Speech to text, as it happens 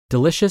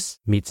Delicious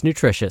meets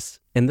nutritious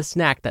in the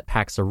snack that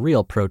packs a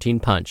real protein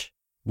punch.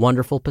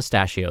 Wonderful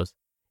Pistachios.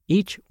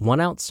 Each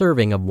 1-ounce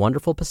serving of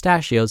Wonderful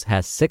Pistachios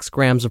has 6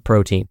 grams of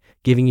protein,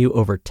 giving you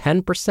over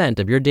 10%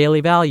 of your daily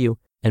value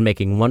and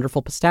making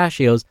Wonderful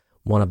Pistachios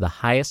one of the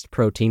highest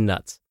protein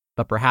nuts.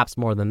 But perhaps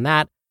more than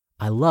that,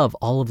 I love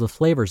all of the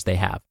flavors they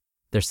have.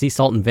 Their sea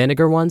salt and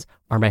vinegar ones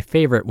are my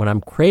favorite when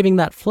I'm craving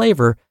that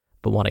flavor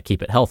but want to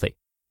keep it healthy.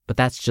 But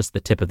that's just the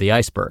tip of the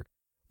iceberg.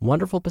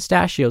 Wonderful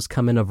Pistachios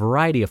come in a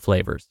variety of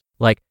flavors,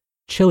 like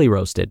chili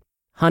roasted,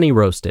 honey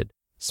roasted,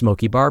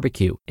 smoky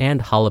barbecue,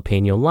 and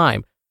jalapeno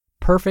lime,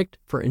 perfect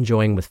for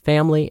enjoying with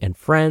family and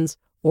friends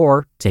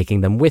or taking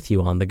them with you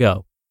on the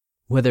go.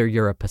 Whether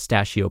you're a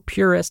pistachio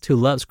purist who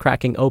loves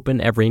cracking open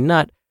every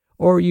nut,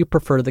 or you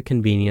prefer the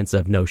convenience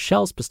of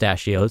no-shells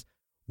pistachios,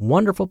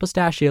 Wonderful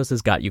Pistachios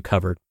has got you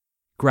covered.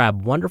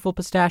 Grab Wonderful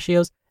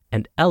Pistachios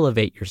and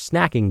elevate your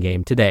snacking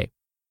game today.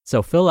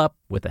 So fill up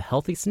with a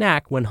healthy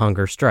snack when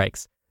hunger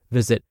strikes.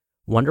 Visit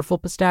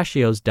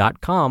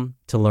wonderfulpistachios.com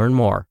to learn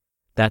more.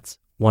 That's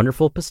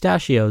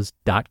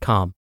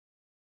wonderfulpistachios.com.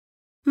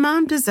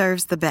 Mom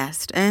deserves the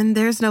best, and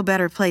there's no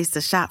better place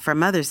to shop for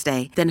Mother's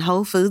Day than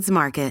Whole Foods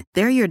Market.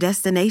 They're your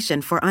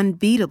destination for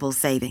unbeatable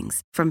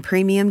savings, from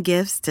premium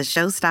gifts to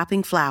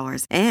show-stopping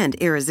flowers and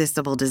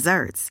irresistible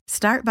desserts.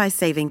 Start by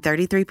saving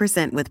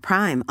 33% with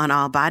Prime on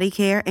all body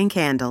care and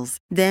candles.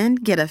 Then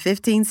get a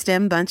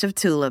 15-stem bunch of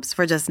tulips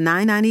for just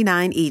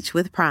 $9.99 each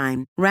with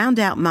Prime. Round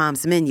out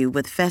Mom's menu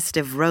with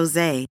festive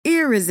rosé,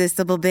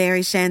 irresistible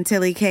berry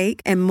chantilly cake,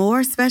 and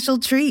more special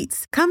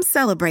treats. Come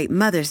celebrate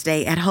Mother's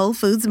Day at Whole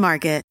Foods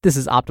Market. This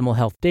is Optimal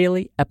Health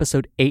Daily,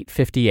 episode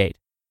 858.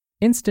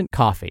 Instant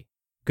Coffee,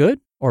 Good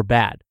or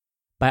Bad?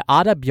 By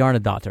Adda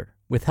Bjarnadottir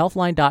with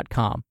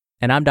Healthline.com.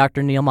 And I'm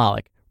Dr. Neil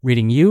Malik,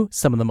 reading you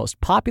some of the most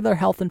popular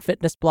health and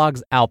fitness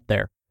blogs out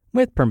there,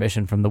 with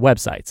permission from the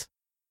websites.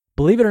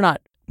 Believe it or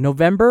not,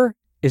 November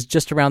is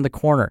just around the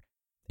corner.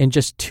 In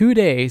just 2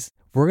 days,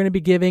 we're going to be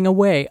giving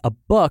away a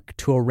book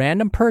to a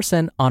random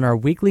person on our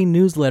weekly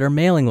newsletter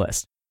mailing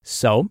list.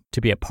 So,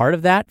 to be a part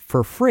of that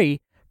for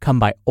free, come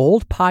by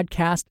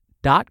oldpodcast.com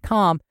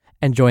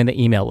and join the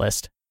email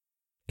list.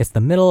 It's the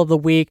middle of the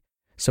week,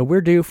 so we're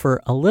due for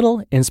a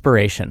little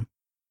inspiration.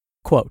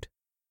 Quote,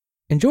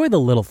 enjoy the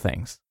little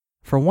things,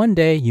 for one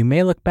day you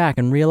may look back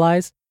and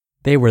realize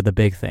they were the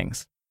big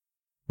things.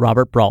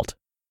 Robert Brault.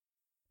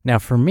 Now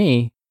for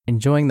me,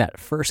 enjoying that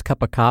first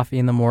cup of coffee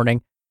in the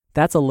morning,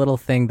 that's a little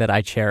thing that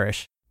I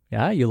cherish.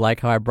 Yeah, you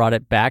like how I brought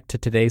it back to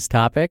today's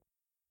topic?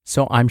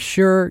 So I'm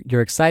sure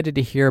you're excited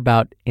to hear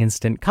about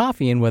instant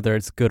coffee and whether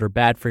it's good or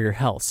bad for your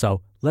health.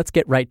 So let's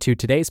get right to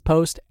today's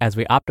post as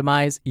we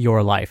optimize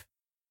your life.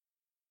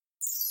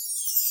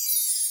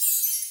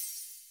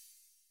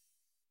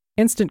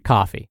 Instant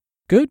Coffee,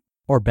 Good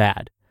or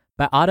Bad?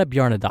 By Adda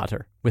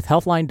Bjarnadottir with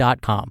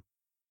Healthline.com.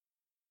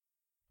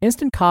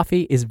 Instant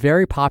coffee is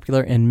very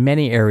popular in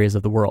many areas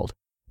of the world.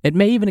 It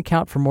may even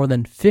account for more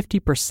than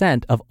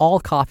 50% of all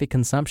coffee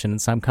consumption in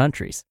some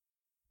countries.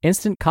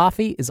 Instant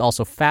coffee is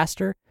also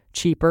faster,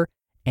 cheaper,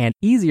 and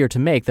easier to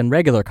make than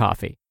regular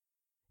coffee.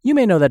 You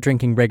may know that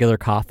drinking regular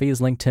coffee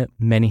is linked to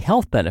many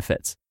health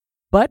benefits,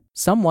 but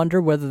some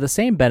wonder whether the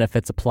same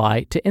benefits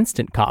apply to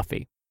instant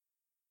coffee.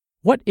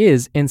 What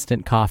is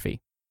instant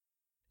coffee?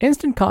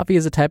 Instant coffee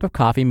is a type of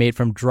coffee made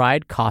from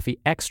dried coffee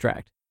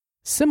extract.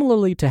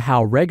 Similarly to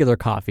how regular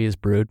coffee is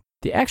brewed,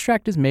 the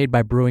extract is made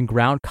by brewing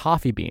ground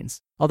coffee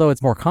beans, although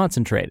it's more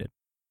concentrated.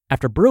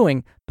 After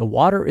brewing, the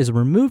water is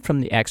removed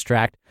from the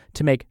extract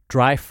to make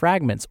dry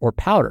fragments or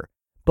powder,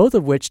 both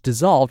of which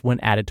dissolve when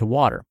added to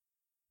water.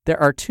 There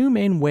are 2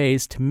 main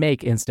ways to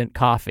make instant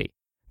coffee.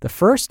 The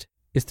first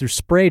is through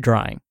spray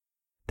drying.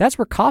 That's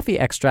where coffee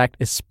extract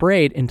is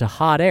sprayed into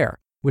hot air,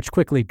 which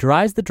quickly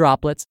dries the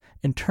droplets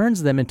and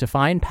turns them into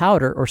fine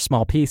powder or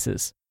small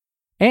pieces.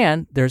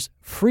 And there's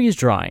freeze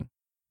drying.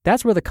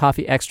 That's where the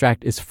coffee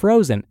extract is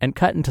frozen and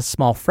cut into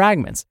small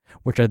fragments,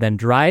 which are then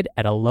dried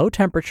at a low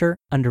temperature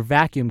under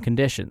vacuum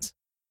conditions.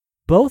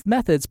 Both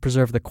methods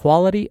preserve the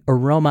quality,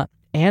 aroma,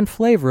 and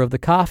flavor of the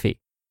coffee.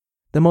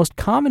 The most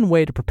common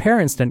way to prepare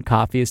instant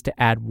coffee is to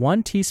add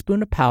 1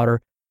 teaspoon of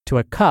powder to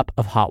a cup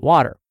of hot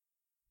water.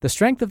 The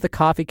strength of the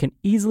coffee can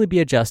easily be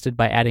adjusted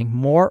by adding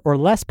more or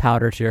less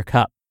powder to your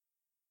cup.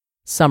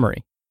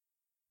 Summary.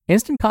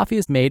 Instant coffee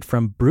is made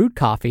from brewed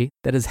coffee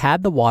that has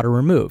had the water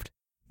removed.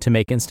 To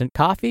make instant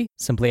coffee,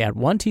 simply add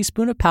 1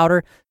 teaspoon of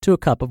powder to a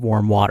cup of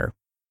warm water.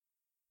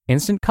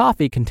 Instant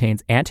coffee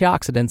contains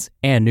antioxidants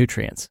and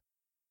nutrients.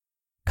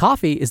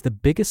 Coffee is the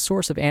biggest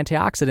source of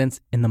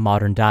antioxidants in the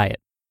modern diet.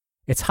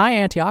 Its high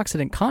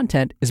antioxidant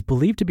content is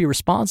believed to be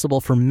responsible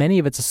for many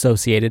of its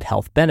associated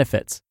health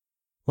benefits.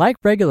 Like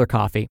regular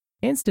coffee,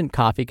 instant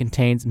coffee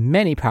contains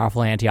many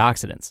powerful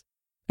antioxidants.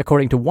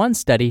 According to one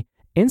study,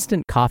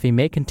 instant coffee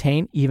may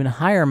contain even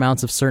higher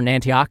amounts of certain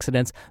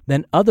antioxidants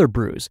than other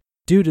brews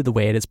due to the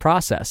way it is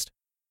processed.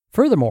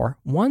 Furthermore,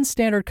 1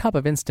 standard cup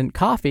of instant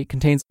coffee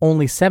contains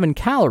only 7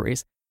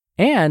 calories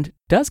and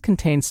does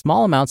contain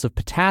small amounts of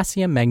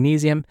potassium,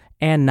 magnesium,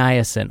 and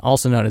niacin,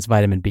 also known as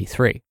vitamin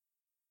B3.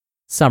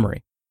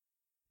 Summary.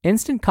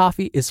 Instant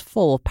coffee is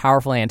full of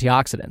powerful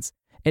antioxidants.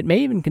 It may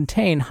even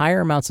contain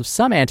higher amounts of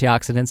some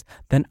antioxidants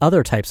than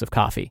other types of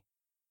coffee.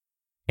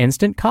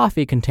 Instant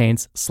coffee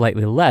contains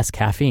slightly less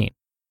caffeine.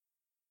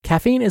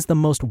 Caffeine is the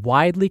most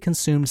widely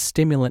consumed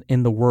stimulant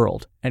in the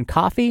world, and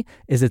coffee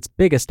is its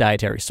biggest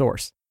dietary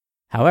source.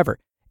 However,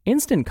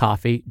 instant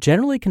coffee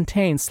generally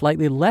contains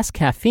slightly less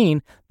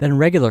caffeine than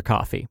regular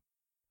coffee.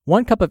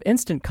 1 cup of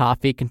instant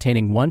coffee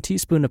containing 1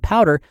 teaspoon of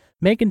powder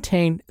may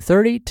contain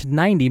 30 to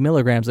 90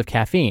 milligrams of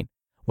caffeine,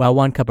 while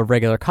 1 cup of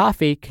regular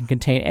coffee can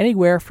contain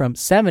anywhere from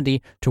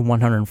 70 to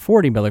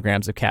 140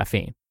 milligrams of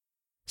caffeine.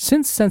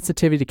 Since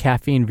sensitivity to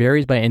caffeine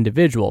varies by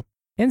individual,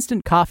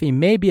 instant coffee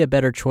may be a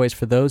better choice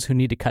for those who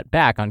need to cut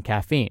back on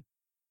caffeine.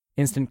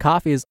 Instant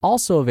coffee is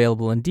also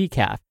available in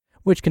decaf,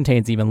 which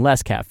contains even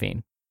less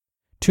caffeine.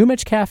 Too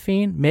much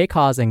caffeine may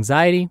cause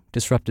anxiety,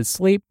 disrupted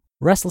sleep,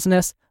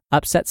 restlessness,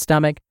 upset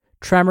stomach,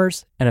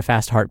 tremors, and a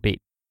fast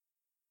heartbeat.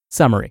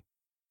 Summary.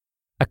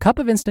 A cup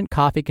of instant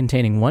coffee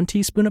containing 1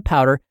 teaspoon of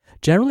powder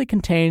generally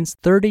contains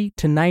 30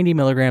 to 90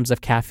 milligrams of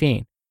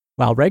caffeine,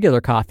 while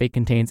regular coffee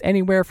contains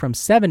anywhere from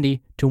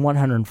 70 to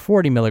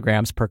 140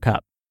 milligrams per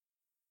cup.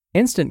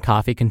 Instant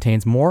coffee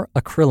contains more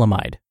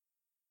acrylamide.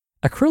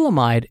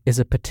 Acrylamide is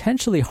a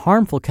potentially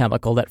harmful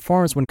chemical that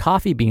forms when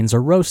coffee beans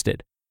are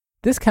roasted.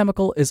 This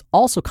chemical is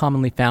also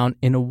commonly found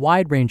in a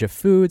wide range of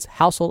foods,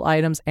 household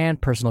items,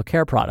 and personal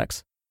care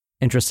products.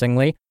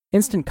 Interestingly,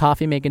 instant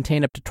coffee may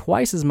contain up to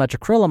twice as much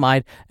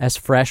acrylamide as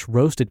fresh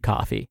roasted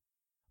coffee.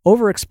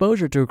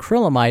 Overexposure to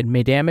acrylamide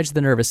may damage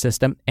the nervous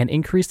system and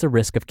increase the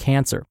risk of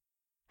cancer.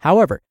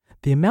 However,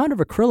 the amount of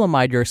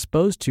acrylamide you're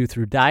exposed to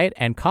through diet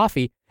and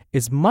coffee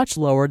is much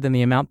lower than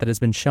the amount that has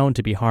been shown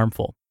to be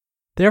harmful.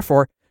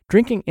 Therefore,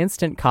 drinking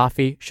instant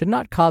coffee should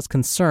not cause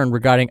concern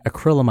regarding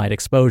acrylamide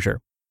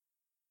exposure.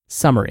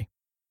 Summary.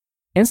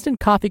 Instant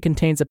coffee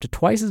contains up to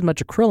twice as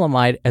much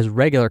acrylamide as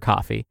regular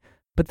coffee,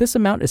 but this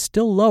amount is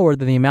still lower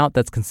than the amount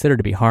that's considered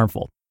to be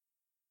harmful.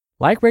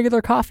 Like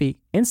regular coffee,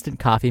 instant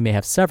coffee may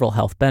have several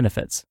health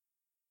benefits.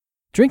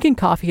 Drinking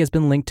coffee has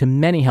been linked to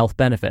many health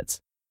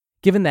benefits.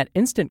 Given that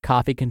instant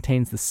coffee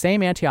contains the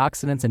same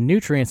antioxidants and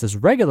nutrients as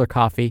regular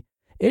coffee,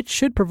 it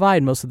should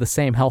provide most of the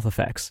same health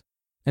effects.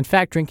 In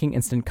fact, drinking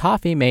instant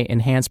coffee may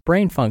enhance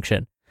brain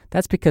function.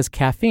 That's because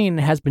caffeine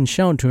has been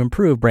shown to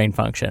improve brain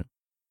function.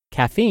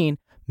 Caffeine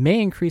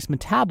may increase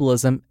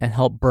metabolism and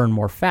help burn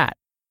more fat.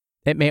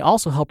 It may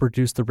also help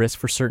reduce the risk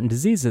for certain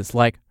diseases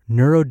like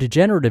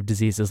neurodegenerative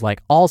diseases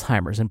like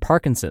Alzheimer's and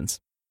Parkinson's.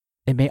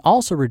 It may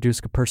also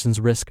reduce a person's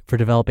risk for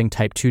developing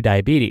type 2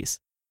 diabetes.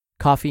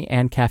 Coffee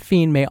and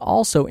caffeine may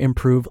also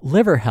improve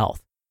liver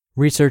health.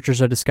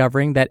 Researchers are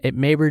discovering that it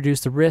may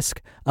reduce the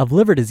risk of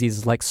liver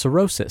diseases like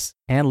cirrhosis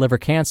and liver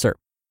cancer.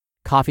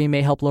 Coffee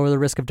may help lower the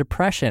risk of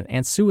depression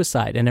and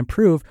suicide and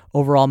improve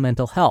overall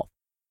mental health.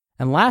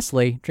 And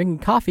lastly, drinking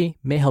coffee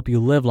may help you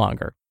live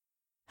longer.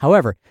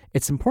 However,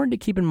 it's important to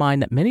keep in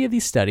mind that many of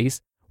these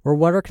studies were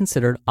what are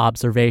considered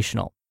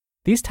observational.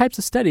 These types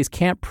of studies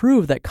can't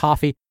prove that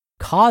coffee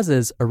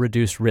causes a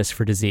reduced risk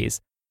for disease,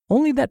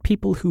 only that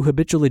people who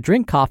habitually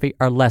drink coffee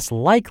are less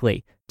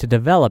likely to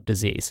develop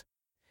disease.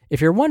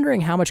 If you're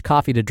wondering how much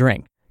coffee to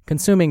drink,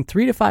 consuming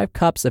 3 to 5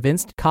 cups of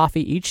instant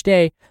coffee each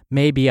day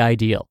may be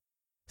ideal.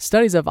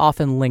 Studies have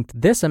often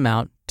linked this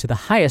amount to the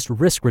highest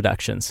risk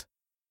reductions.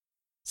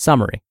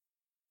 Summary.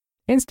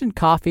 Instant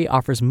coffee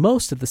offers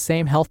most of the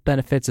same health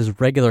benefits as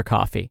regular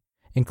coffee,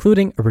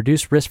 including a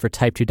reduced risk for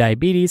type 2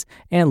 diabetes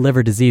and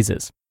liver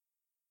diseases.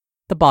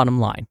 The bottom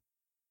line.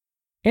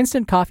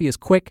 Instant coffee is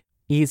quick,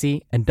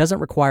 easy, and doesn't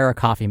require a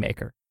coffee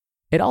maker.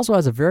 It also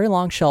has a very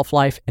long shelf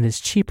life and is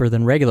cheaper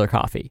than regular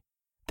coffee.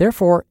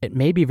 Therefore, it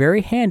may be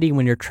very handy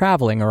when you're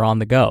traveling or on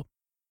the go.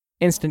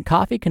 Instant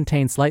coffee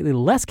contains slightly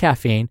less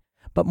caffeine,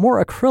 but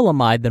more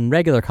acrylamide than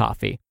regular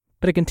coffee,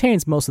 but it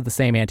contains most of the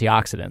same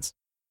antioxidants.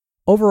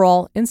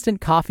 Overall, instant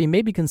coffee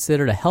may be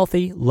considered a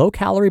healthy,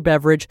 low-calorie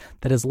beverage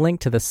that is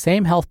linked to the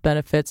same health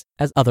benefits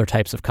as other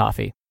types of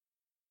coffee.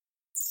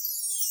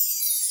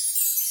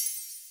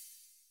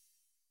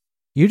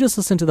 You just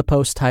listened to the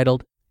post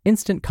titled,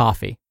 Instant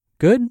Coffee,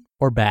 Good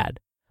or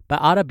Bad? By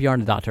Adda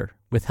Bjarnadottir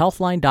with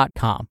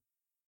Healthline.com.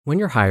 When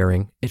you're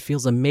hiring, it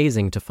feels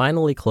amazing to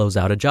finally close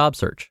out a job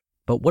search.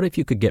 But what if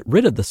you could get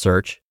rid of the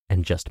search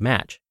and just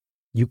match?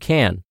 You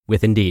can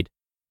with Indeed.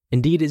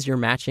 Indeed is your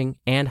matching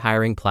and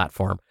hiring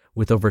platform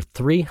with over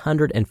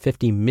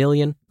 350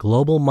 million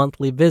global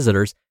monthly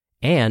visitors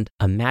and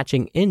a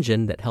matching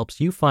engine that helps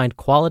you find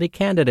quality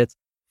candidates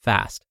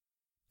fast.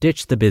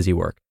 Ditch the busy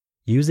work.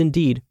 Use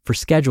Indeed for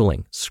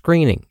scheduling,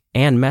 screening,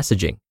 and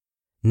messaging.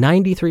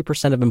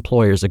 93% of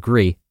employers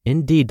agree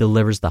Indeed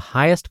delivers the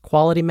highest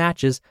quality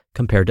matches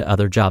compared to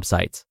other job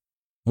sites.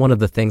 One of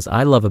the things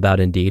I love about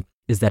Indeed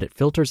is that it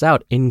filters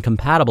out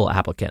incompatible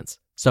applicants.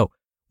 So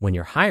when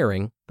you're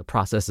hiring, the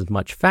process is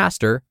much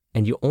faster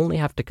and you only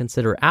have to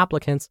consider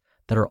applicants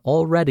that are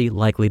already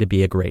likely to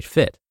be a great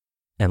fit.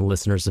 And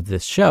listeners of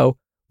this show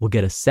will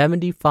get a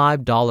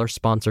 $75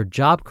 sponsored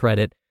job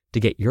credit to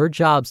get your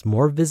jobs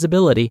more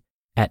visibility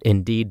at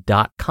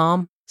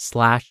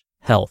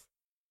Indeed.com/health.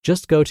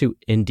 Just go to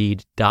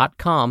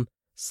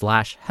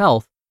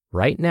Indeed.com/health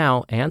right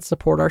now and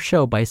support our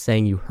show by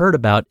saying you heard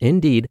about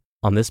Indeed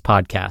on this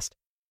podcast.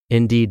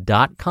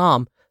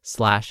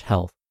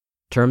 Indeed.com/health.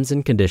 Terms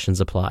and conditions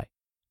apply.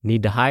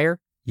 Need to hire?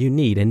 You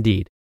need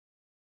Indeed.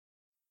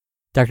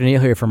 Dr.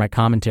 Neal here for my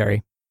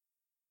commentary.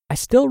 I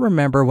still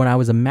remember when I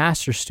was a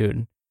master's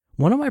student,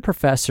 one of my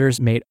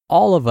professors made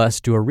all of us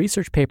do a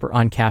research paper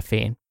on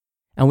caffeine,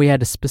 and we had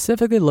to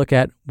specifically look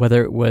at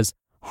whether it was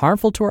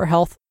harmful to our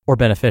health or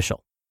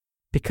beneficial.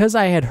 Because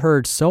I had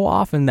heard so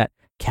often that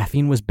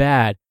caffeine was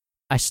bad,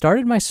 I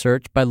started my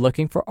search by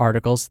looking for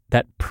articles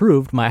that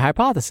proved my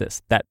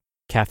hypothesis that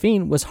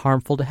caffeine was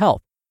harmful to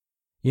health.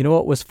 You know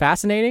what was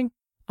fascinating?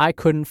 I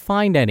couldn't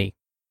find any.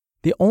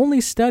 The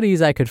only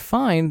studies I could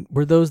find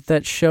were those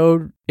that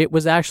showed it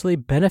was actually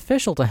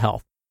beneficial to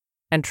health.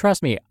 And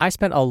trust me, I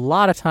spent a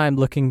lot of time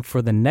looking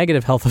for the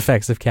negative health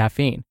effects of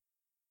caffeine.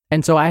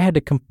 And so I had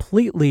to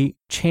completely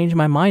change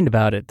my mind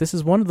about it. This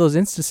is one of those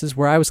instances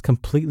where I was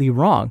completely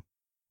wrong.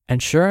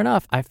 And sure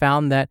enough, I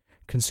found that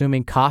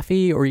consuming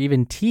coffee or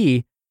even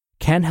tea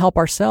can help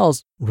our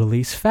cells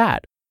release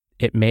fat.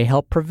 It may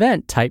help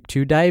prevent type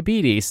 2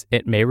 diabetes.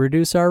 It may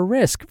reduce our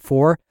risk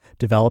for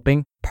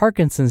developing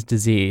Parkinson's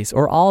disease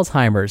or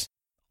Alzheimer's.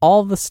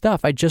 All the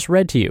stuff I just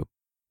read to you.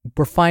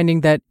 We're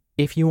finding that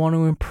if you want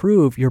to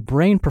improve your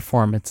brain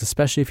performance,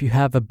 especially if you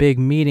have a big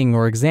meeting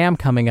or exam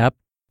coming up,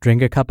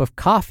 drink a cup of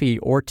coffee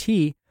or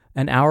tea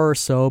an hour or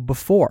so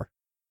before.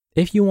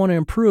 If you want to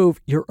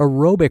improve your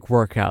aerobic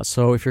workout,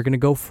 so if you're going to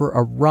go for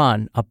a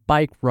run, a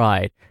bike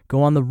ride,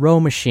 go on the row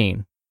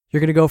machine,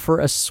 you're going to go for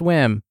a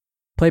swim,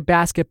 play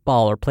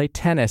basketball or play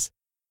tennis,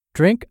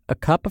 drink a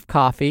cup of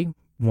coffee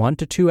 1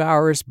 to 2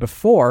 hours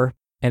before,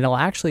 and it'll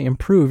actually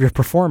improve your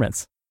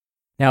performance.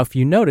 Now, if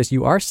you notice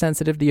you are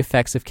sensitive to the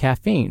effects of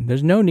caffeine,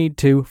 there's no need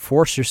to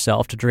force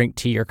yourself to drink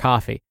tea or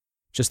coffee.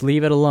 Just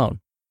leave it alone.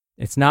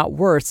 It's not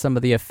worth some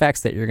of the effects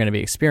that you're going to be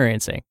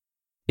experiencing.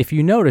 If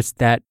you notice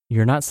that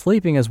you're not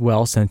sleeping as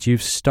well since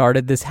you've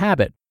started this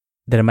habit,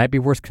 then it might be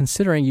worth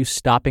considering you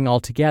stopping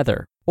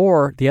altogether.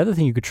 Or the other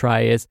thing you could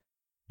try is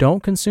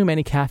don't consume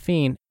any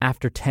caffeine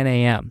after 10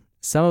 a.m.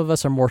 Some of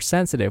us are more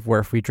sensitive where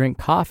if we drink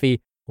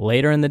coffee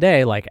later in the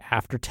day, like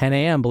after 10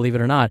 a.m., believe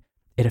it or not,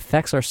 it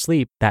affects our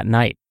sleep that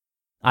night.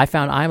 I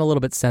found I'm a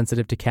little bit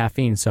sensitive to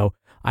caffeine, so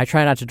I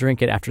try not to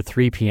drink it after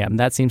 3 p.m.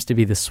 That seems to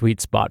be the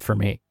sweet spot for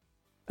me.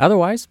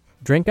 Otherwise,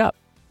 drink up.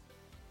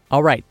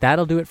 All right,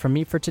 that'll do it from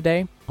me for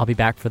today. I'll be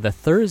back for the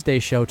Thursday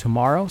show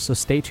tomorrow, so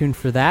stay tuned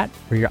for that,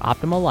 where your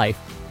optimal life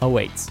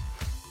awaits.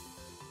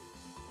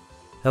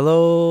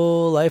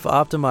 Hello, Life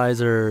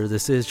Optimizer.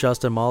 This is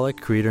Justin Malik,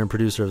 creator and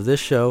producer of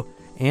this show,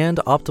 and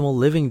Optimal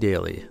Living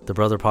Daily, the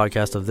brother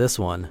podcast of this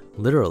one.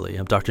 Literally,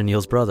 I'm Dr.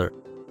 Neal's brother.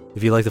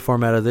 If you like the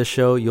format of this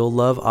show, you'll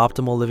love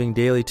Optimal Living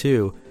Daily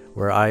too,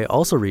 where I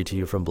also read to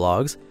you from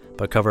blogs,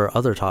 but cover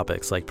other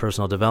topics like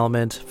personal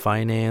development,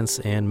 finance,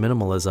 and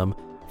minimalism,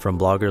 from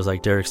bloggers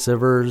like Derek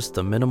Sivers,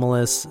 The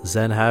Minimalists,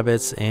 Zen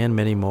Habits, and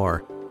many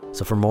more.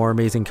 So for more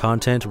amazing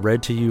content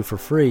read to you for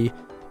free,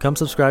 come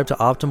subscribe to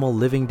Optimal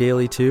Living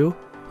Daily too,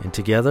 and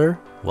together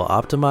we'll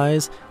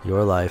optimize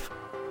your life.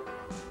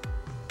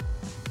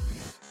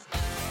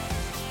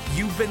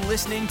 You've been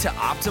listening to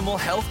Optimal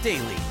Health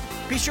Daily.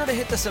 Be sure to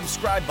hit the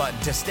subscribe button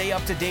to stay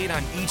up to date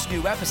on each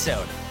new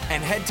episode,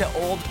 and head to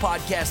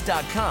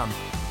oldpodcast.com.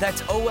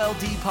 That's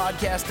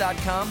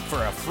oldpodcast.com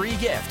for a free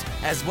gift,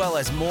 as well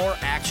as more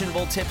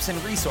actionable tips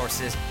and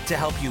resources to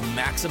help you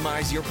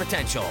maximize your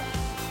potential.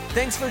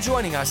 Thanks for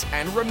joining us,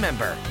 and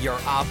remember, your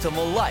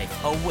optimal life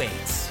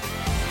awaits.